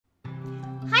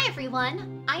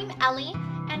everyone, I'm Ellie,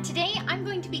 and today I'm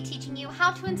going to be teaching you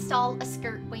how to install a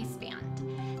skirt waistband.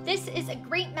 This is a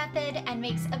great method and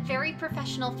makes a very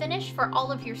professional finish for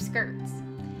all of your skirts.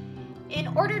 In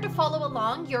order to follow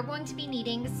along, you're going to be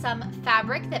needing some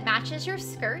fabric that matches your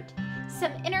skirt,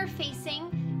 some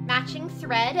interfacing, matching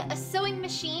thread, a sewing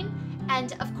machine,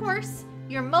 and of course,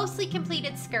 your mostly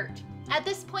completed skirt. At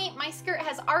this point, my skirt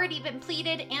has already been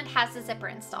pleated and has a zipper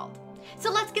installed.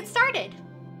 So let's get started.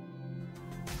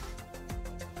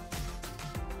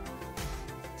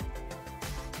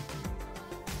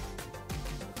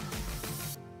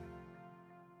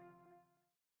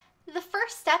 The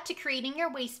first step to creating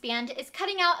your waistband is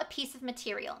cutting out a piece of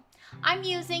material. I'm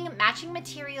using matching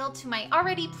material to my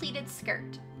already pleated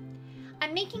skirt.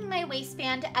 I'm making my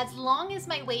waistband as long as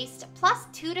my waist plus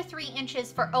 2 to 3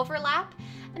 inches for overlap,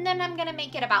 and then I'm going to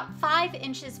make it about 5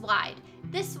 inches wide.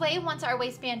 This way, once our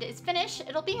waistband is finished,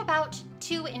 it'll be about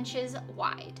 2 inches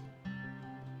wide.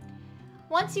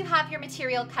 Once you have your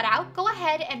material cut out, go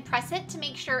ahead and press it to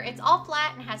make sure it's all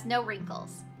flat and has no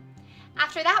wrinkles.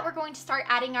 After that, we're going to start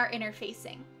adding our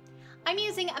interfacing. I'm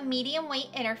using a medium weight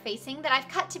interfacing that I've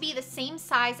cut to be the same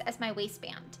size as my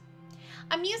waistband.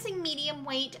 I'm using medium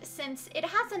weight since it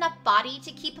has enough body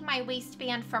to keep my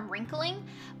waistband from wrinkling,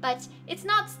 but it's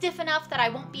not stiff enough that I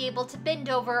won't be able to bend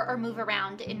over or move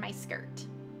around in my skirt.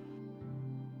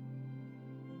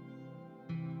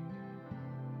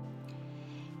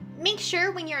 Make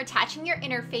sure when you're attaching your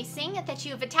interfacing that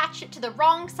you've attached it to the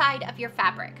wrong side of your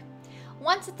fabric.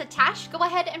 Once it's attached, go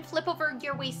ahead and flip over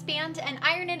your waistband and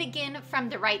iron it again from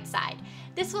the right side.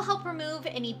 This will help remove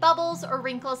any bubbles or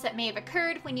wrinkles that may have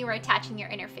occurred when you were attaching your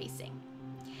interfacing.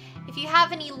 If you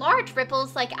have any large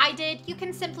ripples like I did, you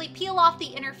can simply peel off the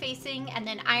interfacing and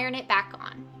then iron it back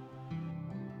on.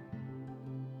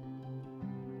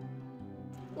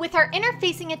 With our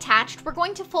interfacing attached, we're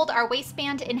going to fold our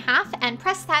waistband in half and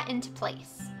press that into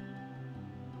place.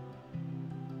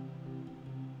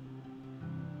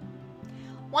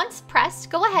 Once pressed,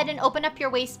 go ahead and open up your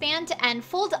waistband and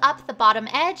fold up the bottom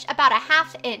edge about a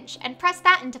 1/2 inch and press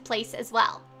that into place as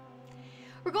well.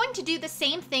 We're going to do the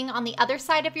same thing on the other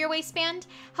side of your waistband.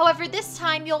 However, this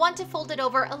time you'll want to fold it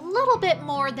over a little bit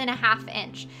more than a 1/2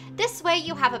 inch. This way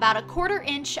you have about a 1/4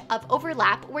 inch of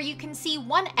overlap where you can see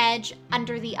one edge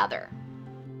under the other.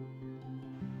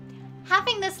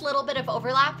 Having this little bit of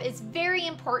overlap is very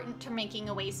important to making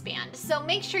a waistband, so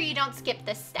make sure you don't skip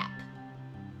this step.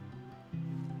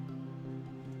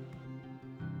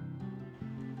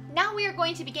 Now we are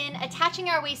going to begin attaching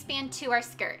our waistband to our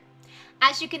skirt.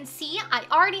 As you can see, I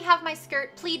already have my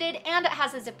skirt pleated and it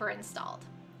has a zipper installed.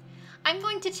 I'm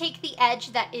going to take the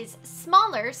edge that is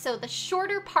smaller, so the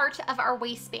shorter part of our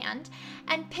waistband,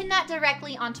 and pin that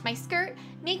directly onto my skirt,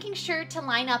 making sure to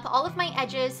line up all of my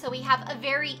edges so we have a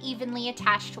very evenly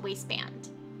attached waistband.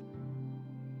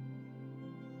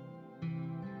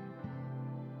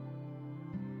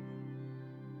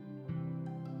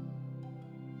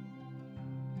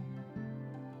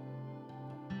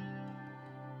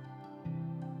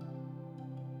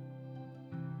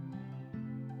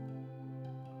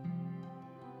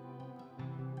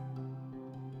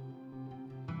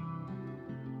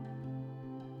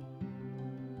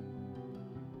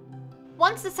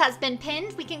 Once this has been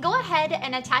pinned, we can go ahead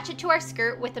and attach it to our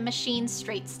skirt with a machine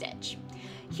straight stitch.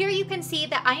 Here you can see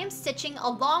that I am stitching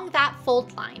along that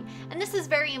fold line, and this is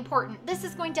very important. This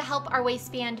is going to help our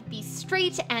waistband be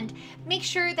straight and make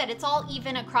sure that it's all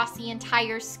even across the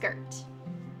entire skirt.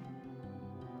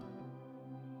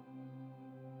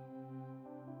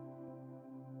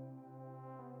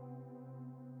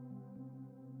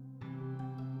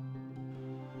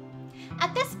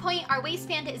 At this point, our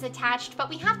waistband is attached, but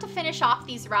we have to finish off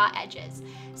these raw edges.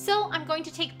 So I'm going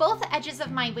to take both edges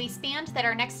of my waistband that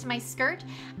are next to my skirt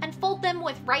and fold them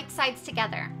with right sides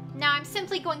together. Now I'm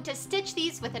simply going to stitch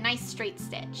these with a nice straight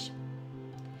stitch.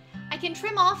 I can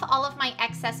trim off all of my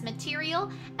excess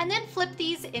material and then flip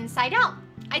these inside out.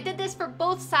 I did this for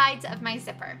both sides of my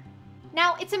zipper.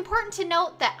 Now it's important to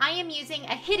note that I am using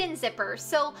a hidden zipper,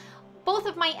 so both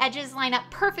of my edges line up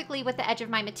perfectly with the edge of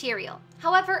my material.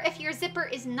 However, if your zipper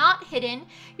is not hidden,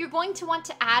 you're going to want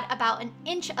to add about 1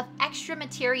 inch of extra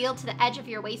material to the edge of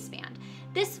your waistband.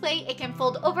 This way it can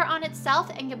fold over on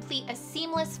itself and complete a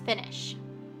seamless finish.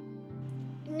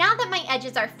 Now that my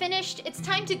edges are finished, it's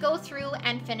time to go through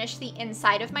and finish the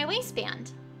inside of my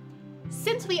waistband.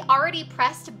 Since we already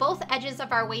pressed both edges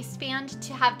of our waistband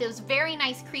to have those very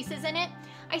nice creases in it,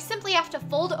 I simply have to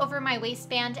fold over my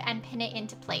waistband and pin it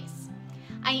into place.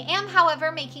 I am,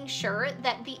 however, making sure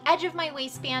that the edge of my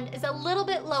waistband is a little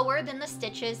bit lower than the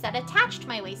stitches that attached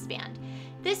my waistband.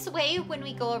 This way, when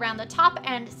we go around the top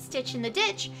and stitch in the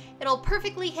ditch, it'll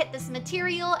perfectly hit this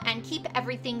material and keep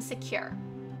everything secure.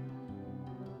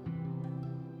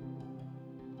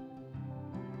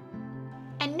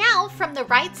 And now, from the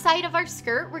right side of our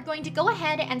skirt, we're going to go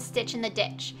ahead and stitch in the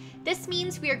ditch. This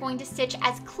means we are going to stitch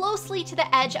as closely to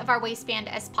the edge of our waistband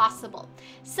as possible.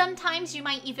 Sometimes you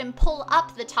might even pull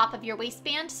up the top of your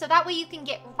waistband so that way you can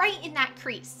get right in that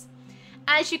crease.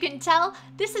 As you can tell,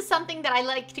 this is something that I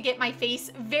like to get my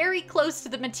face very close to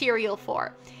the material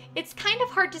for. It's kind of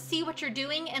hard to see what you're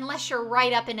doing unless you're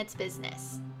right up in its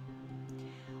business.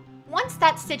 Once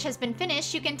that stitch has been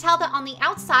finished, you can tell that on the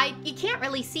outside, you can't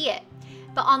really see it.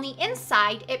 But on the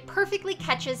inside, it perfectly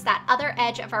catches that other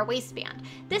edge of our waistband.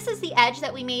 This is the edge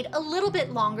that we made a little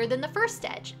bit longer than the first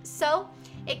edge. So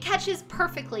it catches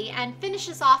perfectly and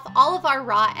finishes off all of our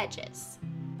raw edges.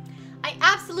 I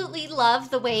absolutely love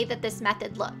the way that this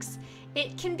method looks.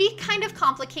 It can be kind of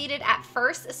complicated at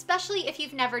first, especially if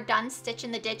you've never done stitch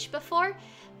in the ditch before,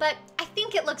 but I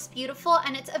think it looks beautiful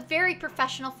and it's a very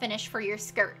professional finish for your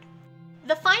skirt.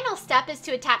 The final step is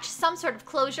to attach some sort of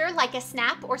closure like a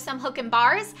snap or some hook and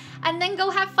bars, and then go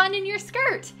have fun in your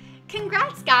skirt.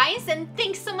 Congrats guys, and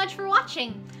thanks so much for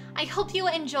watching. I hope you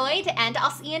enjoyed, and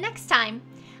I'll see you next time.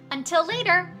 Until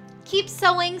later, keep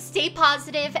sewing, stay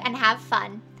positive, and have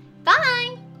fun.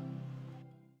 Bye!